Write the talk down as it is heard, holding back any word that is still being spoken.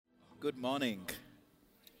Good morning.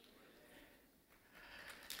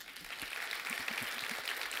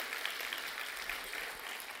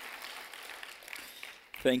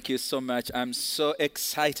 Thank you so much. I'm so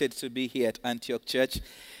excited to be here at Antioch Church.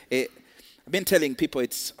 I've been telling people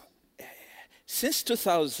since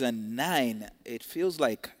 2009, it feels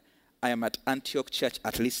like I am at Antioch Church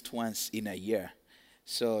at least once in a year.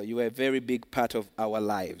 So you are a very big part of our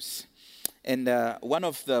lives. And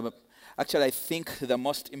I think the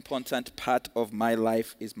most important part of my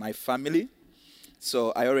life is my family.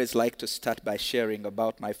 So I always like to start by sharing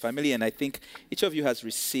about my family. And I think each of you has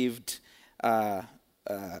received a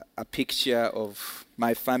picture of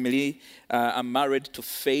my family. I'm married to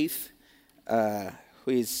Faith,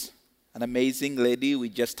 who is an amazing lady. We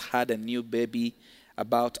just had a new baby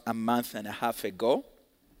about a month and a half ago,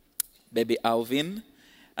 baby Alvin.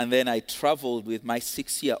 And then I traveled with my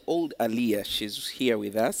 6-year-old Aliyah. She's here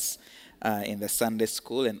with us in the Sunday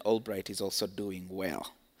school, and Albright is also doing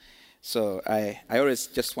well. So I always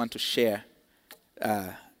just want to share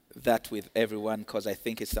that with everyone because I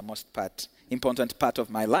think it's the most important part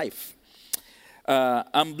of my life.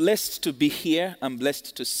 I'm blessed to be here. I'm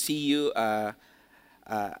blessed to see you. I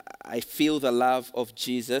feel the love of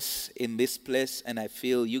Jesus in this place, and I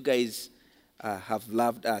feel you guys have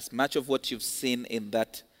loved us. Much of what you've seen in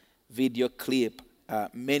that video clip,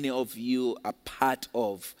 many of you are part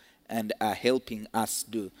of and are helping us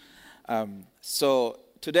do. So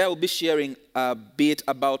today I'll be sharing a bit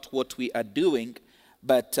about what we are doing,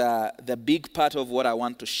 but the big part of what I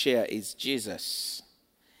want to share is Jesus.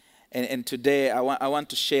 And today I want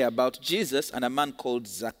to share about Jesus and a man called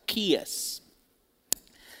Zacchaeus.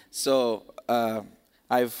 So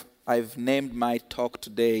I've named my talk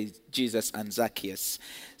today Jesus and Zacchaeus.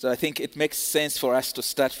 So I think it makes sense for us to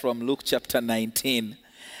start from Luke chapter 19.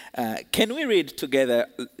 Can we read together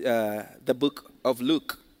the book of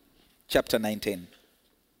Luke chapter 19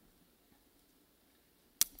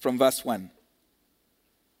 from verse 1?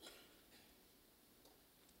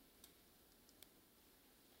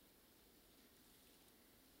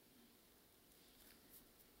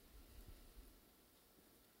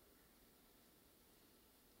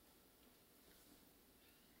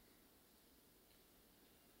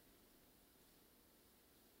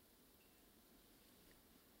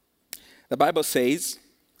 The Bible says,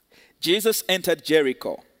 Jesus entered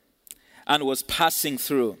Jericho and was passing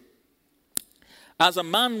through. As a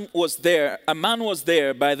man was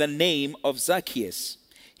there by the name of Zacchaeus.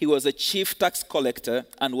 He was a chief tax collector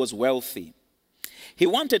and was wealthy. He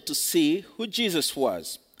wanted to see who Jesus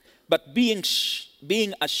was, but being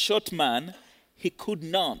a short man, he could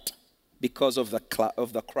not because of the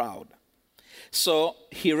crowd. So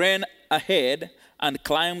he ran ahead and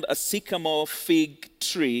climbed a sycamore fig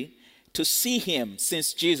tree to see him,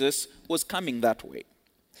 since Jesus was coming that way.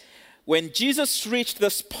 When Jesus reached the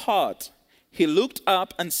spot, he looked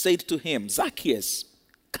up and said to him, Zacchaeus,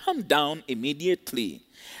 come down immediately.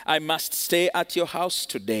 I must stay at your house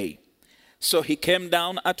today. So he came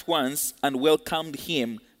down at once and welcomed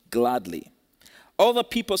him gladly. All the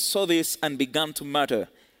people saw this and began to mutter,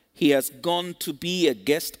 he has gone to be a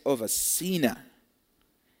guest of a sinner.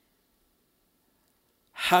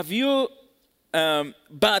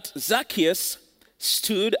 But Zacchaeus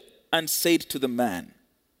stood and said to the man,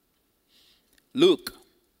 look,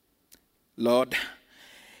 Lord,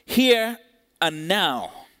 here and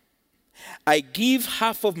now I give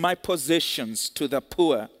half of my possessions to the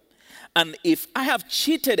poor, and if I have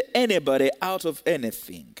cheated anybody out of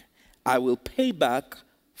anything, I will pay back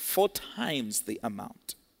 4 times the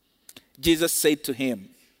amount. Jesus said to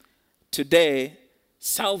him, today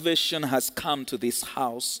salvation has come to this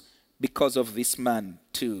house because of this man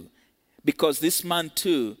too. Because this man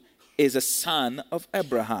too is a son of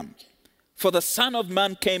Abraham. For the Son of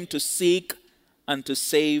Man came to seek and to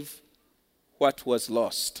save what was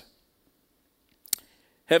lost.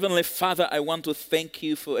 Heavenly Father, I want to thank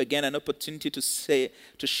you for again an opportunity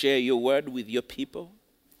to share your word with your people.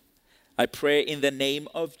 I pray in the name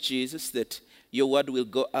of Jesus that your word will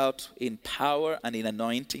go out in power and in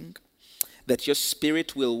anointing, that your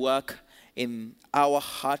spirit will work in our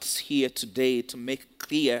hearts here today to make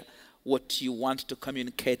clear what you want to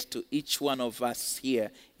communicate to each one of us here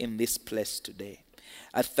in this place today.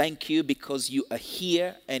 I thank you because you are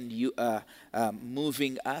here and you are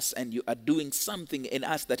moving us and you are doing something in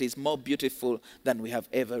us that is more beautiful than we have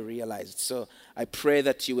ever realized. So I pray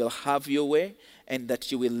that you will have your way and that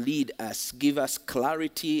you will lead us, give us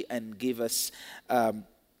clarity and give us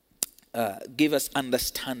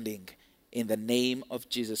understanding. In the name of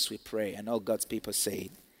Jesus we pray. And all God's people say,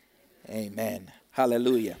 Amen.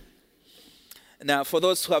 Hallelujah. Now, for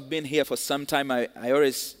those who have been here for some time, I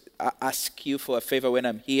always ask you for a favor when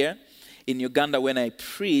I'm here. In Uganda, when I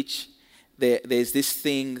preach, there's this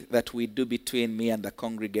thing that we do between me and the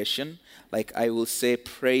congregation. Like I will say,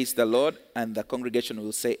 praise the Lord, and the congregation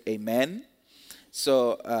will say, amen.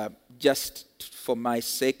 So just for my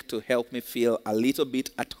sake, to help me feel a little bit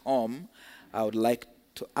at home, I would like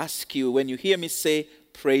to ask you, when you hear me say,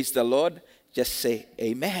 praise the Lord, just say,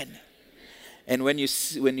 amen. And when you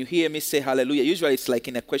hear me say hallelujah, usually it's like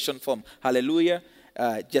in a question form, hallelujah,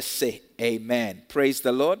 just say amen. Praise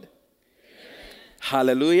the Lord. Amen.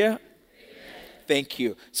 Hallelujah. Amen. Thank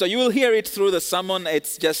you. So you will hear it through the sermon.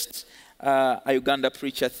 It's just a Uganda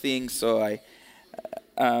preacher thing, so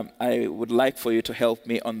I would like for you to help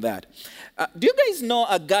me on that. Do you guys know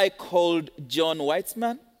a guy called John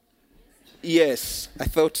Weitzman? Yes, I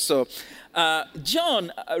thought so.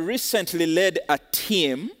 John recently led a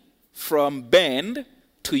team from Bend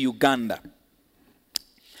to Uganda.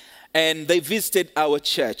 And they visited our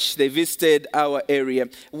church. They visited our area.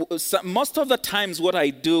 So most of the times what I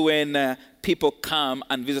do when people come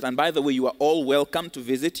and visit, and by the way, you are all welcome to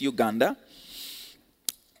visit Uganda.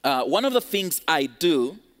 One of the things I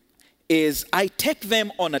do is I take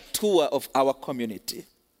them on a tour of our community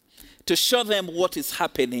to show them what is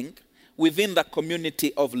happening within the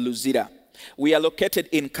community of Luzira. We are located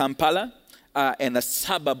in Kampala, in a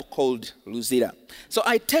suburb called Luzira. So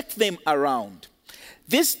I take them around.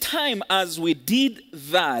 This time as we did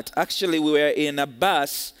that, actually we were in a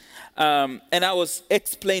bus, and I was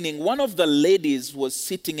explaining, one of the ladies was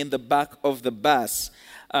sitting in the back of the bus,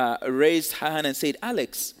 raised her hand and said,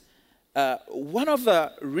 Alex, one of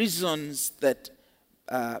the reasons that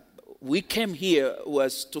we came here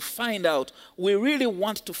was to find out, we really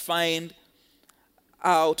want to find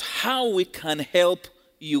out how we can help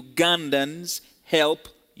Ugandans help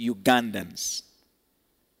Ugandans.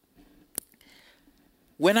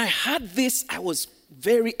 When I heard this, I was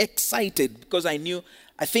very excited because I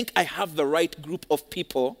think I have the right group of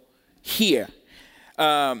people here.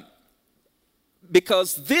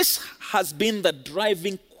 Because this has been the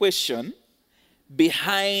driving question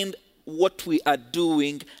behind what we are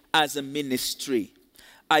doing as a ministry.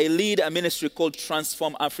 I lead a ministry called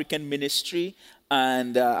Transform African Ministry,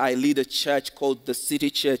 and I lead a church called the City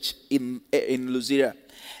Church in Luzira.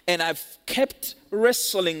 And I've kept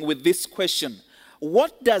wrestling with this question.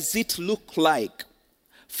 What does it look like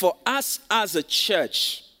for us as a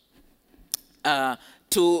church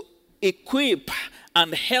to equip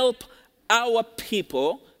and help our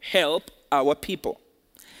people help our people?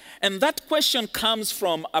 And that question comes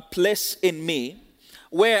from a place in me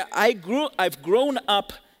where I've grown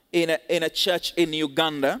up in a church in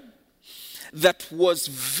Uganda that was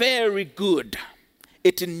very good.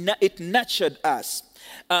 It nurtured us.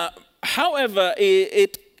 However,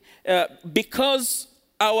 because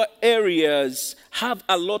our areas have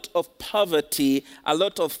a lot of poverty, a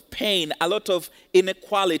lot of pain, a lot of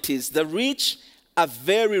inequalities, the rich are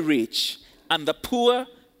very rich and the poor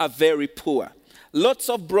are very poor. Lots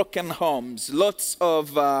of broken homes, lots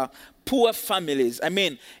of poor families. I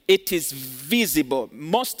mean, it is visible.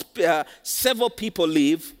 Several people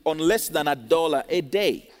live on less than $1 a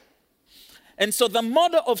day. And so the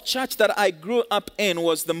model of church that I grew up in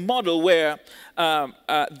was the model where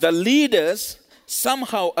the leaders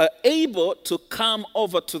somehow are able to come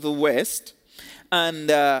over to the West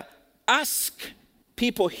and ask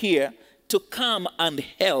people here to come and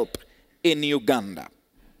help in Uganda.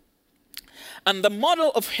 And the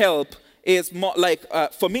model of help is more like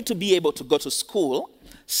for me to be able to go to school,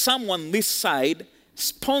 someone this side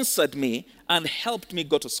sponsored me and helped me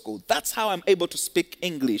go to school. That's how I'm able to speak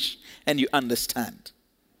English and you understand.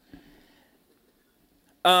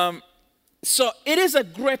 So it is a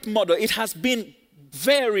great model. It has been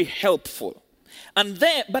very helpful.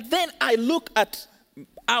 But then I look at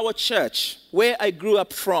our church, where I grew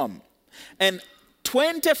up from, and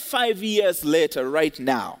 25 years later, right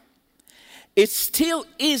now, it still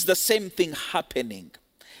is the same thing happening.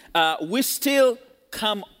 We still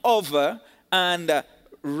come over and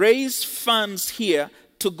raise funds here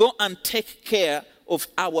to go and take care of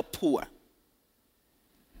our poor.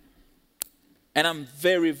 And I'm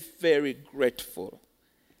very, very grateful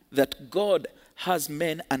that God has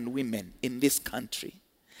men and women in this country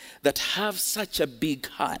that have such a big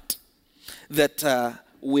heart that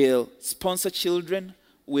will sponsor children,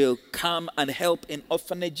 will come and help in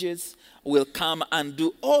orphanages, will come and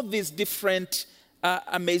do all these different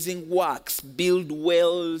amazing works, build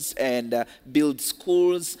wells and build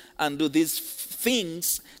schools and do these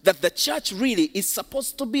things that the church really is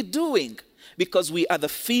supposed to be doing. because we are the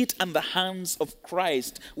feet and the hands of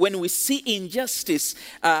Christ. When we see injustice,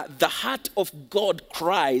 the heart of God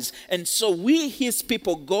cries. And so we, his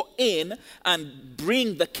people, go in and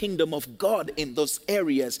bring the kingdom of God in those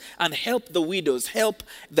areas and help the widows, help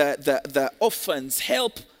the orphans,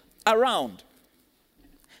 help around.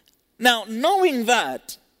 Now, knowing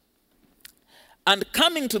that and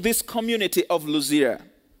coming to this community of Luzira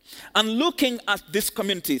and looking at this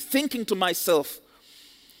community, thinking to myself,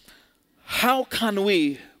 how can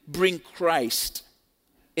we bring Christ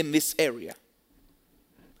in this area?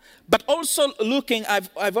 But also looking,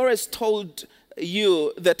 I've always told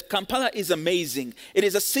you that Kampala is amazing. It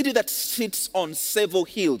is a city that sits on several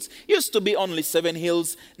hills. It used to be only 7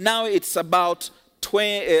 hills. Now it's about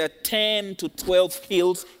 10 to 12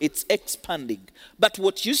 hills. It's expanding. But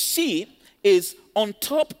what you see is on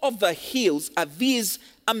top of the hills are these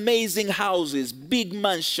amazing houses, big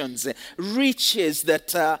mansions, riches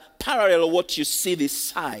that parallel what you see this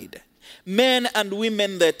side. Men and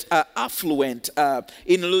women that are affluent.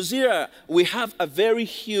 In Luzira, we have a very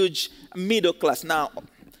huge middle class. Now,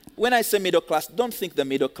 when I say middle class, don't think the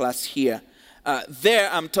middle class here. There,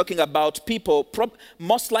 I'm talking about people,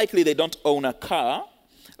 most likely they don't own a car,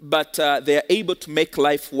 but they're able to make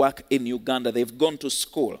life work in Uganda. They've gone to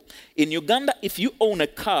school. In Uganda, if you own a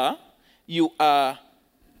car, you are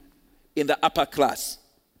in the upper class.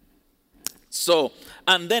 So,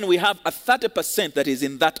 and then we have a 30% that is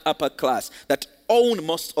in that upper class that own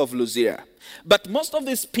most of Luzira. But most of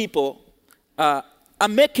these people are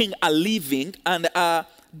making a living and are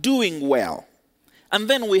doing well. And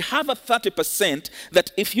then we have a 30%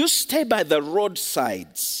 that if you stay by the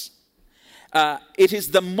roadsides, it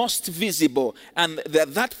is the most visible. And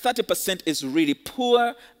that 30% is really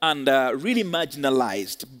poor and really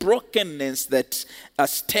marginalized. Brokenness that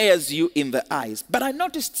stares you in the eyes. But I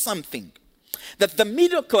noticed something. That the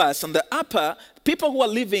middle class and the upper, people who are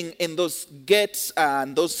living in those gates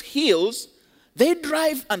and those hills, they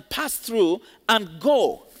drive and pass through and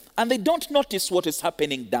go. And they don't notice what is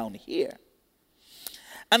happening down here.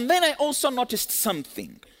 And then I also noticed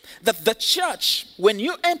something. That the church, when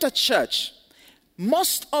you enter church,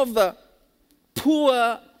 most of the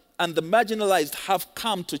poor and the marginalized have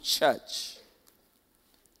come to church.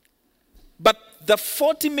 But the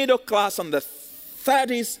 40 middle class and the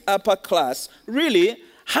 30s upper class really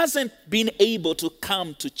hasn't been able to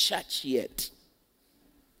come to church yet.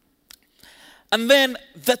 And then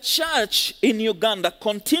the church in Uganda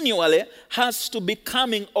continually has to be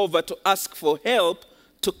coming over to ask for help,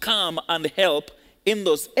 to come and help in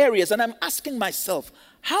those areas. And I'm asking myself,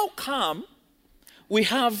 how come we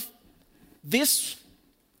have this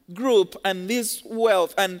group and this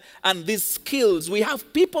wealth and these skills? We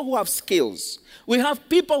have people who have skills. We have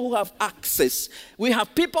people who have access. We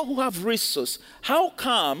have people who have resource. How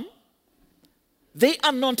come they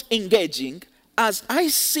are not engaging as I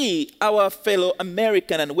see our fellow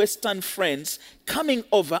American and Western friends coming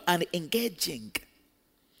over and engaging?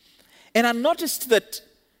 And I noticed that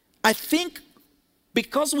I think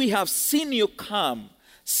because we have seen you come,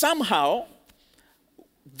 somehow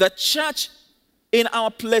the church in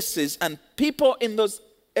our places and people in those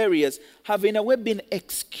areas have in a way been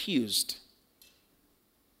excused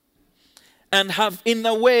and have in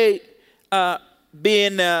a way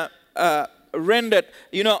been rendered,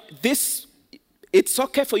 this, it's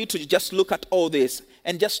okay for you to just look at all this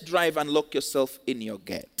and just drive and lock yourself in your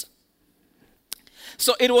gate.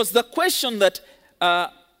 So it was the question that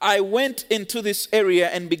I went into this area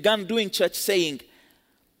and began doing church saying,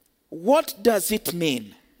 what does it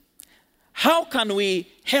mean? How can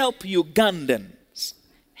we help Ugandans?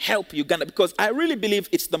 Help Uganda, because I really believe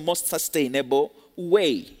it's the most sustainable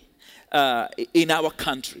way in our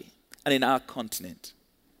country and in our continent.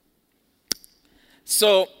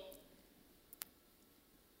 So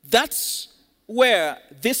that's where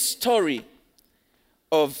this story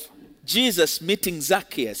of Jesus meeting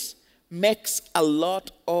Zacchaeus makes a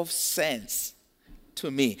lot of sense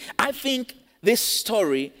to me. I think this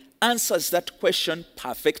story answers that question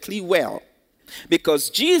perfectly well, because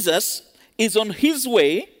Jesus is on his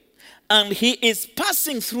way and he is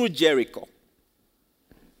passing through Jericho.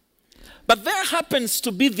 But there happens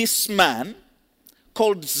to be this man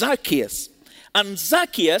called Zacchaeus. And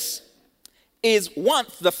Zacchaeus is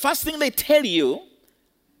the first thing they tell you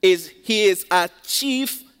is he is a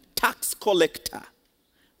chief tax collector.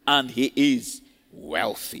 And he is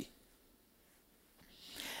wealthy.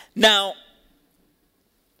 Now,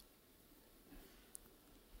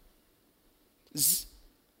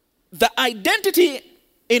 the identity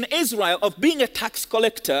in Israel of being a tax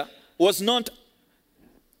collector was not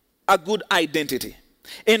a good identity.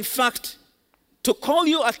 In fact, To call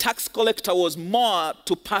you a tax collector was more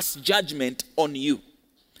to pass judgment on you,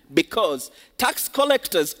 because tax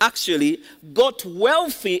collectors actually got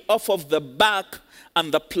wealthy off of the back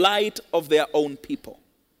and the plight of their own people.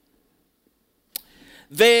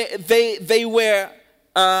 They were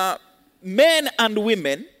men and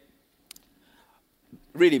women,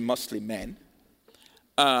 really mostly men,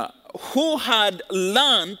 who had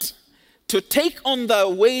learned to take on the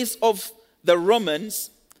ways of the Romans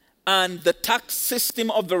and the tax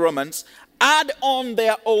system of the Romans, add on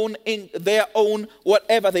their own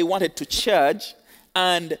whatever they wanted to charge,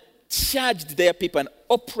 and charged their people and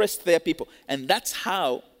oppressed their people. And that's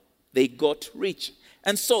how they got rich.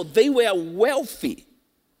 And so they were wealthy.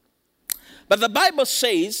 But the Bible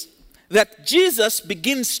says that Jesus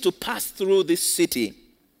begins to pass through this city.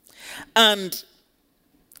 And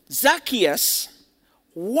Zacchaeus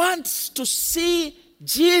wants to see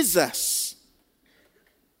Jesus.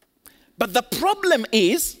 But the problem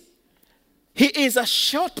is, he is a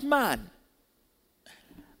short man.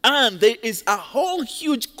 And there is a whole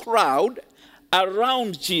huge crowd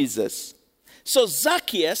around Jesus. So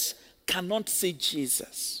Zacchaeus cannot see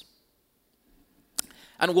Jesus.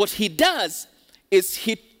 And what he does is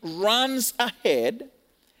he runs ahead,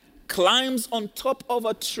 climbs on top of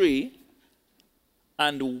a tree,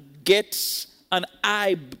 and gets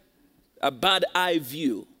a bad eye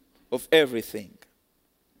view of everything.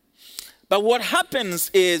 But what happens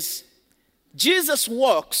is Jesus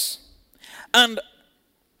walks, and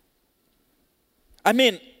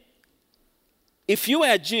if you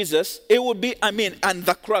were Jesus, it would be, and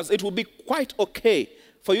the crowds, it would be quite okay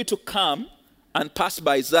for you to come and pass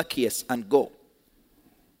by Zacchaeus and go.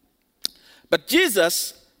 But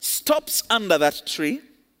Jesus stops under that tree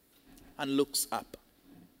and looks up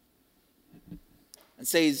and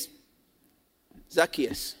says,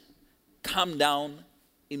 Zacchaeus, come down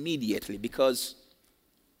immediately, because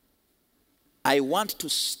I want to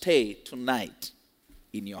stay tonight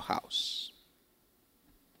in your house.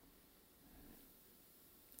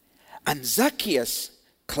 And Zacchaeus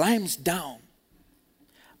climbs down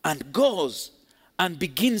and goes and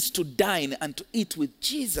begins to dine and to eat with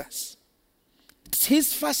Jesus. It's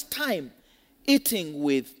his first time eating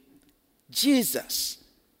with Jesus.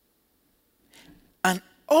 And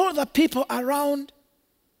all the people around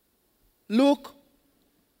look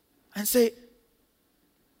and say,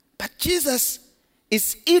 but Jesus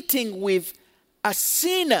is eating with a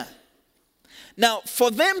sinner. Now,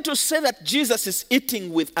 for them to say that Jesus is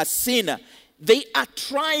eating with a sinner, they are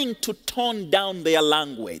trying to tone down their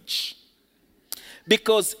language.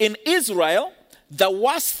 Because in Israel, the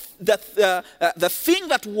thing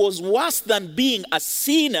that was worse than being a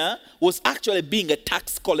sinner was actually being a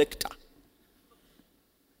tax collector.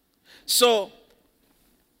 So,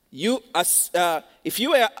 if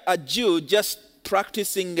you were a Jew just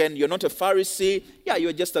practicing and you're not a Pharisee,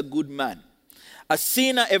 you're just a good man. A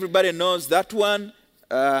sinner, everybody knows that one.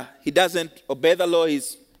 He doesn't obey the law,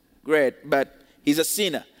 he's great, but he's a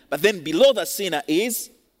sinner. But then below the sinner is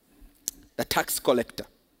the tax collector.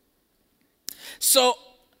 So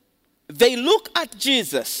they look at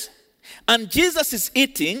Jesus, and Jesus is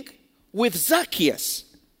eating with Zacchaeus.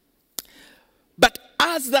 But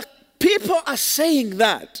as the people are saying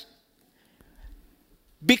that,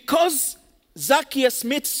 because Zacchaeus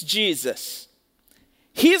meets Jesus,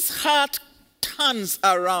 his heart turns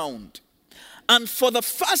around. And for the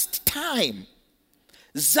first time,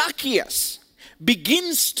 Zacchaeus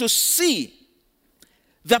begins to see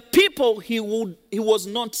the people he was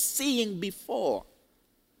not seeing before.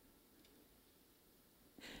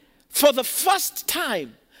 For the first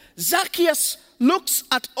time, Zacchaeus looks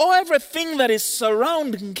at everything that is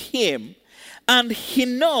surrounding him, and he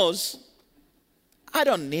knows, I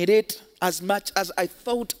don't need it as much as I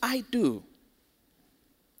thought I do.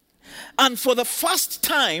 And for the first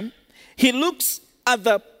time, he looks at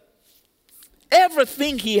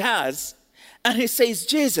everything he has, and he says,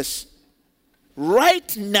 Jesus,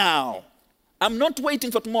 right now, I'm not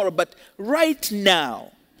waiting for tomorrow, but right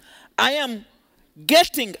now, I am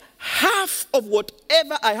getting half of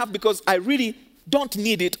whatever I have, because I really don't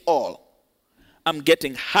need it all. I'm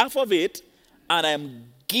getting half of it, and I'm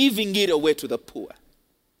giving it away to the poor.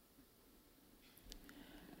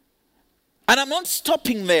 And I'm not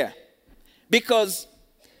stopping there, because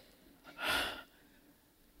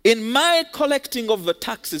in my collecting of the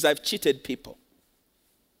taxes, I've cheated people.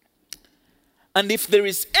 And if there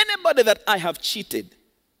is anybody that I have cheated,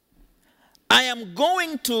 I am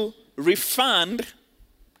going to refund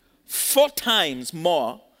 4 times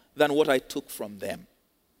more than what I took from them.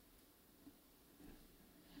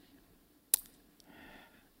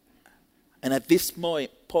 And at this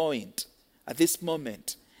point, At this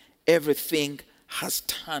moment, everything has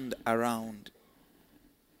turned around.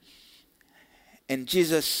 And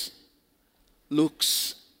Jesus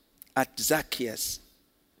looks at Zacchaeus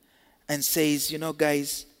and says, you know,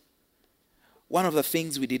 guys, one of the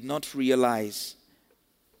things we did not realize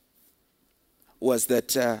was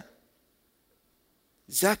that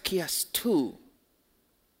Zacchaeus too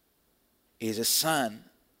is a son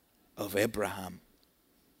of Abraham.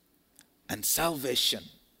 And salvation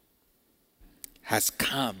has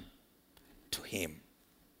come to him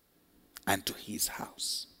and to his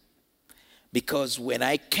house. Because when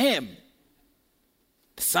I came,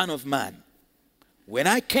 the Son of Man, when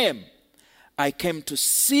I came to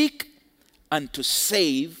seek and to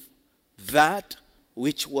save that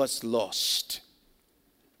which was lost.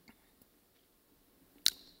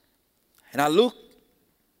 And I look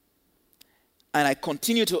and I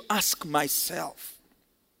continue to ask myself,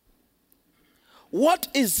 what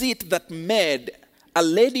is it that made a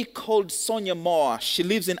lady called Sonia Moore? She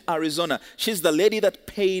lives in Arizona. She's the lady that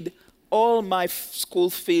paid all my school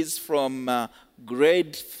fees from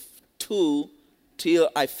grade 2 till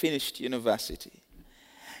I finished university.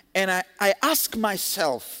 And I ask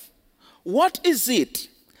myself, what is it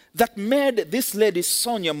that made this lady,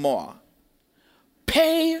 Sonia Moore,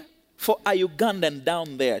 pay for a Ugandan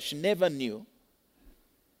down there? She never knew.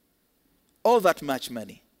 All that much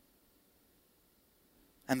money.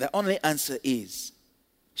 And the only answer is,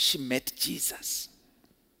 she met Jesus.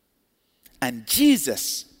 And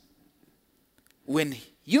Jesus, when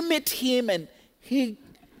you meet him, and he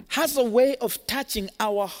has a way of touching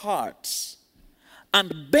our hearts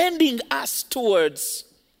and bending us towards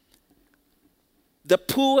the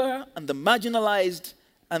poor and the marginalized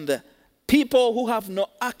and the people who have no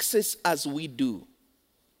access as we do.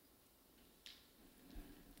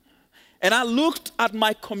 And I looked at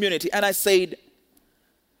my community and I said,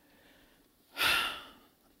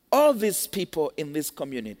 all these people in this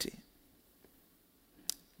community,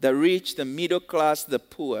 the rich, the middle class, the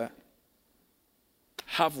poor,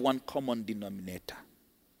 have one common denominator.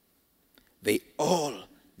 They all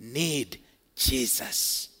need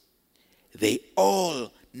Jesus. They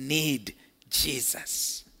all need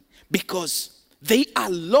Jesus. Because they are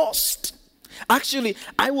lost. Actually,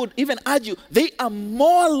 I would even argue they are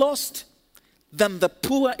more lost than the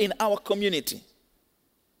poor in our community.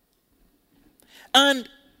 And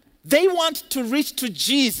they want to reach to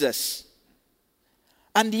Jesus.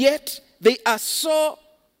 And yet they are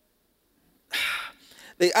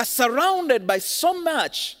surrounded by so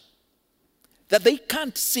much that they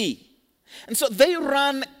can't see. And so they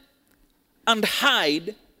run and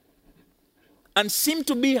hide and seem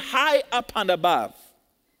to be high up and above.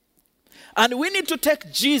 And we need to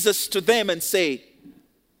take Jesus to them and say,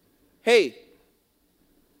 hey,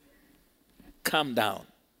 calm down.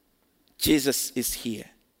 Jesus is here.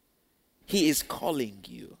 He is calling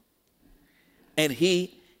you. And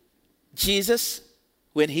Jesus,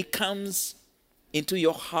 when he comes into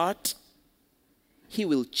your heart, he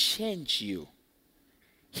will change you.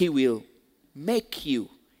 He will make you.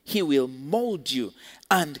 He will mold you.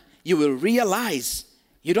 And you will realize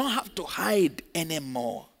you don't have to hide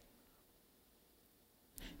anymore.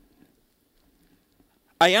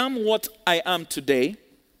 I am what I am today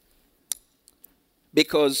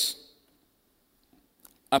because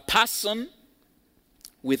a person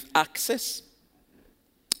with access,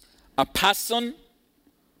 a person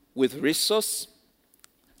with resource,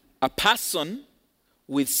 a person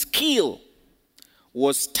with skill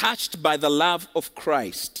was touched by the love of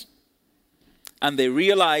Christ. And they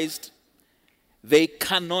realized they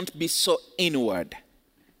cannot be so inward.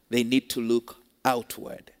 They need to look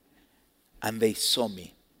outward. And they saw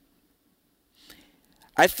me.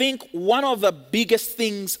 I think one of the biggest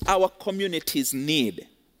things our communities need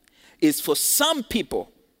is for some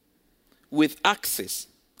people with access,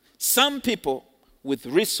 some people with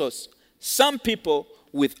resource, some people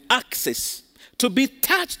with access to be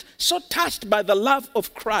touched, so touched by the love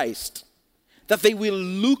of Christ that they will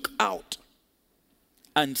look out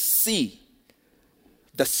and see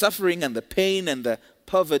the suffering and the pain and the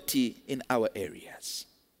poverty in our areas.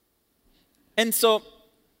 And so,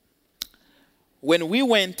 when we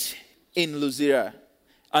went in Luzira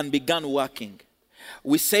and began working,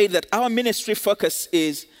 we say that our ministry focus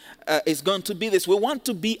is going to be this. We want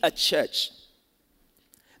to be a church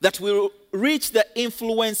that will reach the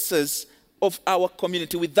influences of our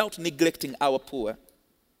community without neglecting our poor,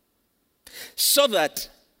 so that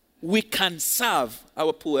we can serve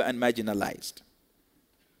our poor and marginalized.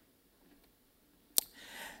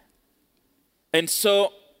 And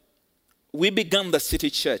so we began the city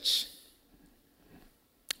church.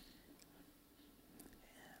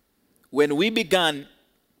 When we began,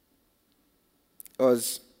 it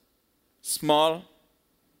was small,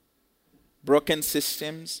 broken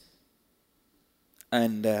systems,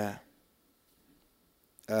 and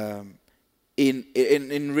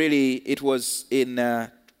in really it was in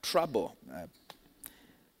trouble.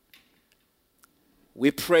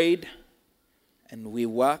 We prayed and we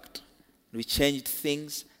worked, we changed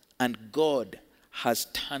things, and God has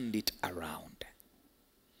turned it around.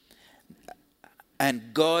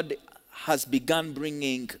 And God has begun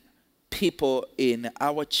bringing people in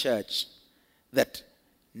our church that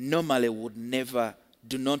normally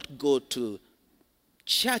do not go to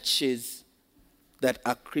churches that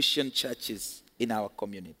are Christian churches in our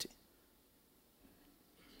community.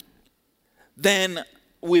 Then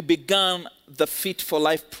we began the Fit for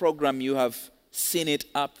Life program. You have seen it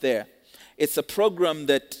up there. It's a program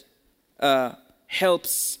that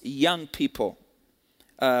helps young people.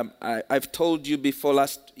 I've told you before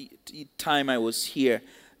last time I was here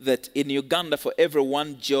that in Uganda, for every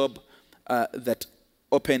one job that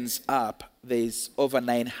opens up, there is over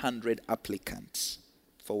 900 applicants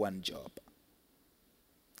for one job.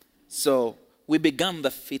 So we began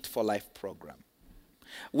the Fit for Life program,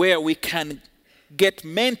 where we can get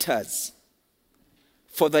mentors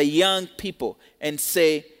for the young people and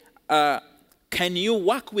say, can you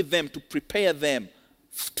work with them to prepare them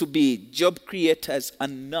to be job creators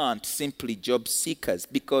and not simply job seekers,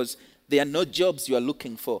 because there are no jobs you are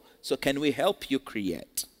looking for. So can we help you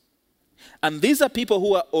create? And these are people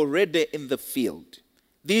who are already in the field.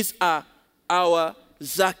 These are our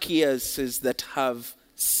Zacchaeuses that have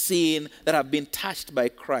been touched by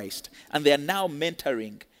Christ, and they are now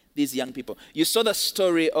mentoring these young people. You saw the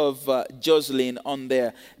story of Jocelyn on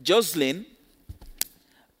there. Jocelyn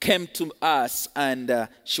came to us and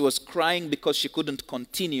she was crying because she couldn't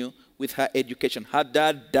continue with her education. Her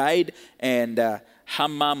dad died and her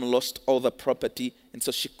mom lost all the property, and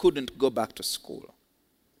so she couldn't go back to school.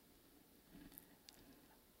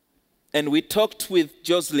 And we talked with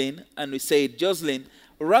Jocelyn and we said, Jocelyn,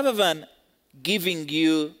 rather than giving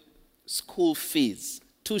you school fees,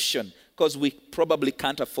 tuition, because we probably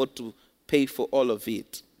can't afford to pay for all of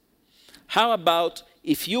it, how about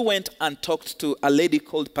if you went and talked to a lady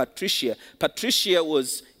called Patricia? Patricia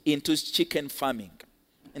was into chicken farming,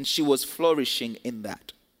 and she was flourishing in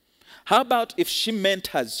that. How about if she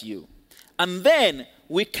mentors you, and then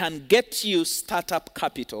we can get you startup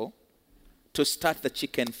capital to start the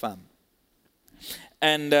chicken farm?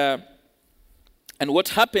 And what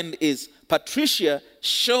happened is Patricia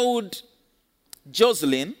showed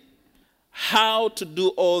Jocelyn how to do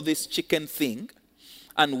all this chicken thing,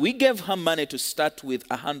 and we gave her money to start with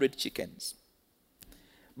 100 chickens.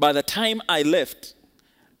 By the time I left,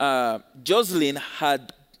 Jocelyn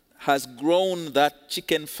has grown that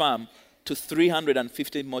chicken farm to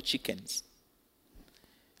 350 more chickens.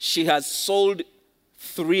 She has sold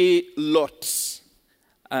 3 lots.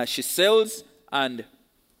 She sells and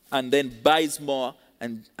then buys more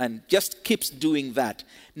and just keeps doing that.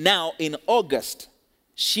 Now in August,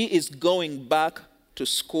 she is going back to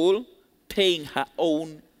school, paying her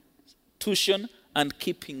own tuition and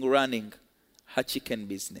keeping running her chicken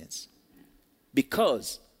business,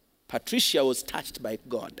 because Patricia was touched by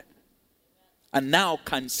God and now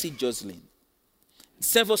can see Jocelyn.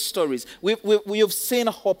 Several stories. We've seen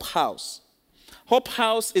Hope House. Hope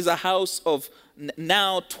House is a house of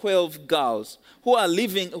now 12 girls who are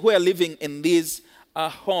living in these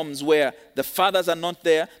homes where the fathers are not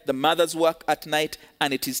there, the mothers work at night,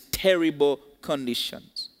 and it is terrible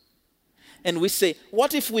conditions. And we say,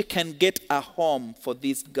 what if we can get a home for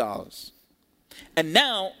these girls? And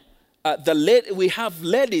now we have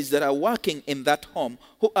ladies that are working in that home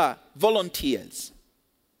who are volunteers.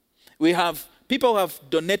 We have people who have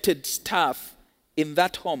donated stuff in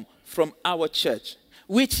that home from our church,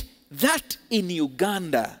 which that in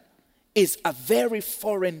Uganda is a very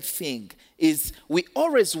foreign thing. We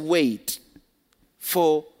always wait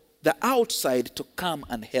for the outside to come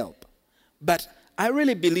and help. But I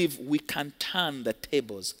really believe we can turn the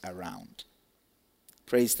tables around.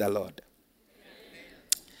 Praise the Lord.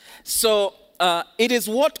 So it is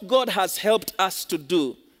what God has helped us to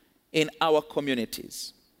do in our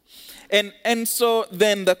communities. And so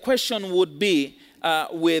then the question would be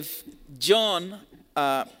with John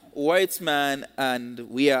Weitzman, and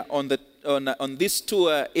we are on this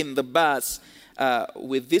tour in the bus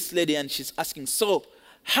with this lady, and she's asking, so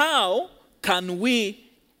how can we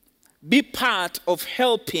be part of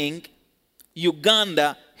helping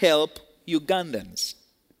Uganda help Ugandans?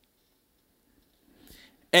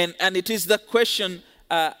 And it is the question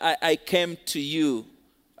I came to you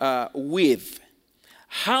with.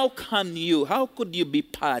 How could you be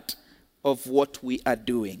part of what we are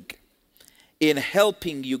doing in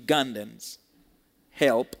helping Ugandans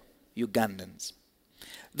help Ugandans.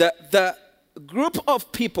 The group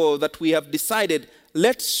of people that we have decided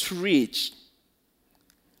let's reach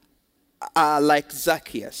are like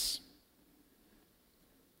Zacchaeus.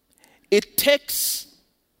 It takes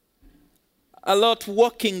a lot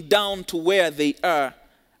walking down to where they are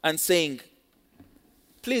and saying,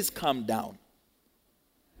 please come down.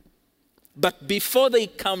 But before they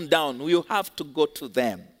come down, you have to go to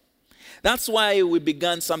them. That's why we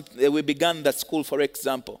began the school, for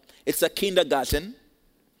example. It's a kindergarten,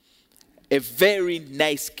 a very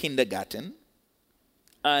nice kindergarten,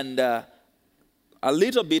 and a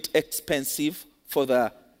little bit expensive for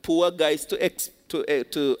the poor guys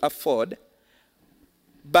to afford.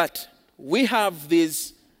 But we have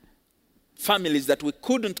these families that we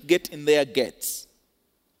couldn't get in their gates.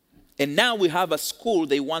 And now we have a school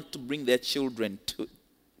they want to bring their children to.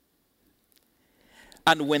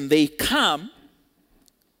 And when they come,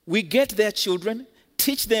 we get their children,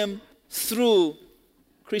 teach them through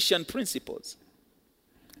Christian principles.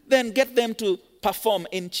 Then get them to perform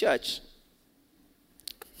in church.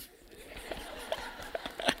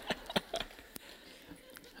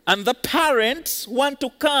 And the parents want to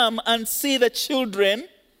come and see the children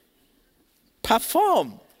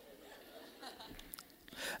perform.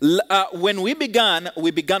 When we began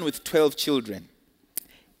with 12 children.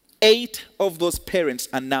 8 of those parents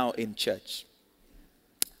are now in church.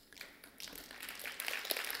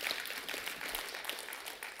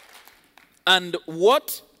 And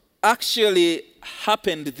what actually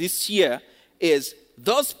happened this year is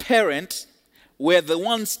those parents were the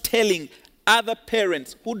ones telling other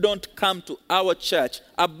parents who don't come to our church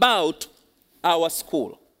about our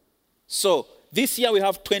school. So this year we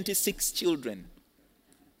have 26 children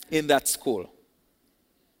in that school.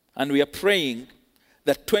 And we are praying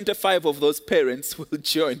that 25 of those parents will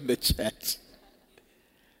join the church.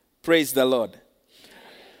 Praise the Lord.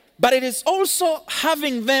 But it is also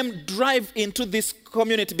having them drive into this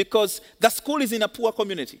community because the school is in a poor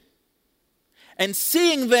community. And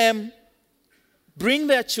seeing them bring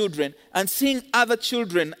their children and seeing other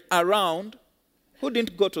children around who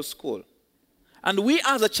didn't go to school. And we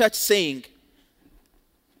as a church saying,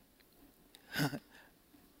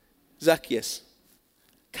 Zacchaeus,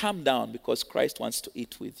 come down because Christ wants to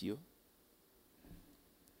eat with you.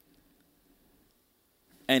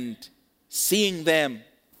 And seeing them,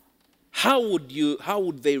 how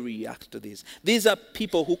would they react to this? These are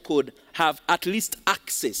people who could have at least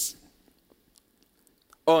access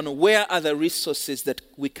on where are the resources that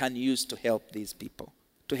we can use to help these people,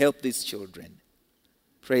 to help these children.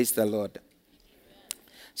 Praise the Lord.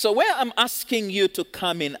 So where I'm asking you to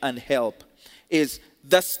come in and help is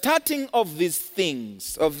the starting of these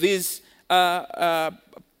things, of these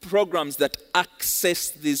programs that access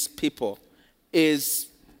these people is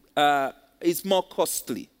more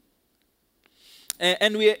costly.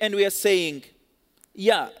 And we are saying,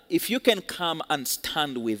 yeah, if you can come and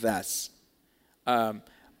stand with us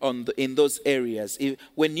in those areas.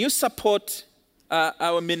 When you support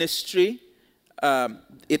our ministry,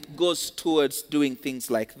 it goes towards doing things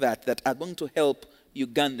like that are going to help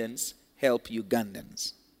Ugandans help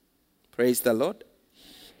Ugandans. Praise the Lord.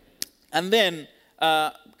 And then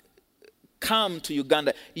come to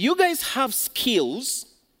Uganda. You guys have skills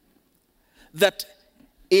that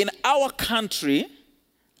in our country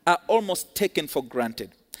are almost taken for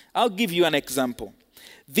granted. I'll give you an example.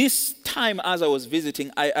 This time as I was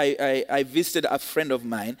visiting, I visited a friend of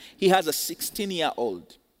mine. He has a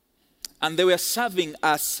 16-year-old. And they were serving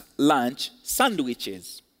us lunch,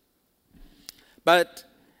 sandwiches. But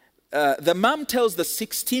the mom tells the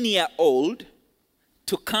 16-year-old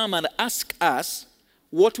to come and ask us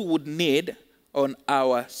what we would need on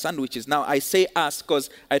our sandwiches. Now, I say us because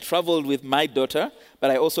I traveled with my daughter, but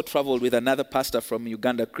I also traveled with another pastor from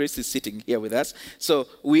Uganda. Chris is sitting here with us. So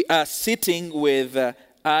we are sitting with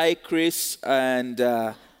Chris, and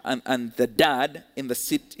the dad in the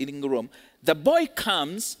sitting room. The boy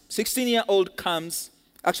comes, 16-year-old comes,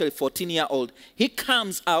 actually 14-year-old. He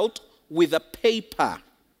comes out with a paper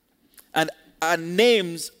and our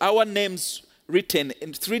names written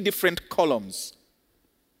in 3 different columns.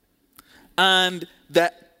 And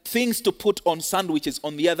the things to put on sandwiches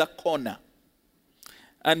on the other corner.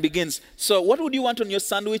 And begins, so what would you want on your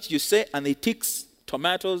sandwich? You say, and he ticks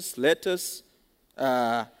tomatoes, lettuce,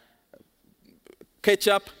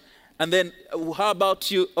 ketchup. And then, how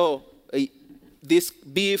about you? Oh, this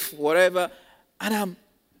beef, whatever. And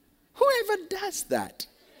whoever does that?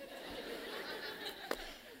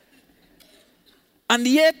 And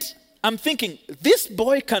yet, I'm thinking, this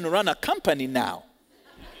boy can run a company now.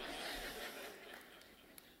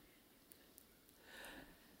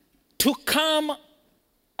 to come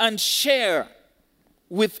and share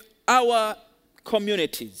with our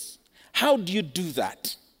communities. How do you do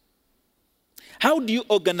that? How do you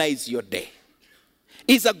organize your day?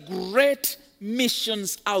 It's a great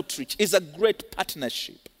missions outreach. It's a great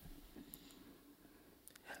partnership.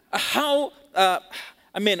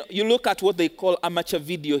 You look at what they call amateur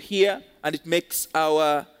video here, and it makes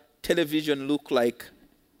our television look like.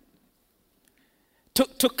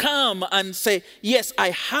 To come and say, yes, I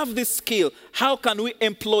have this skill. How can we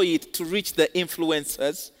employ it to reach the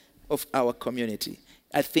influencers of our community?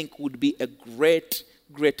 I think would be a great,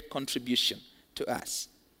 great contribution to us.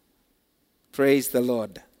 Praise the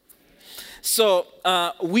Lord. So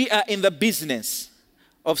we are in the business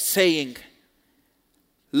of saying,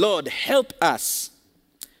 Lord, help us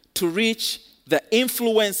to reach the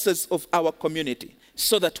influencers of our community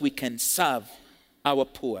so that we can serve our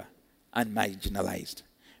poor and marginalized.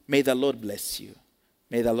 May the Lord bless you.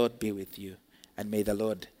 May the Lord be with you. And may the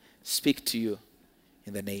Lord speak to you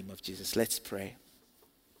in the name of Jesus. Let's pray.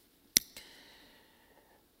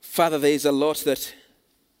 Father, there is a lot that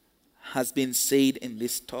has been said in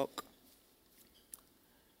this talk.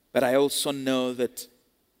 But I also know that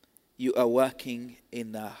you are working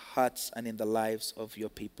in the hearts and in the lives of your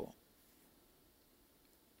people.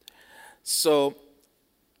 So,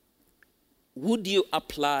 would you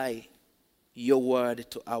apply your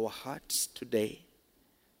word to our hearts today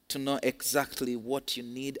to know exactly what you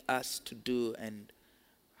need us to do and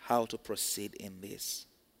how to proceed in this?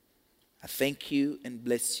 I thank you and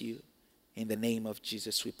bless you. In the name of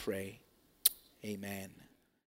Jesus we pray. Amen.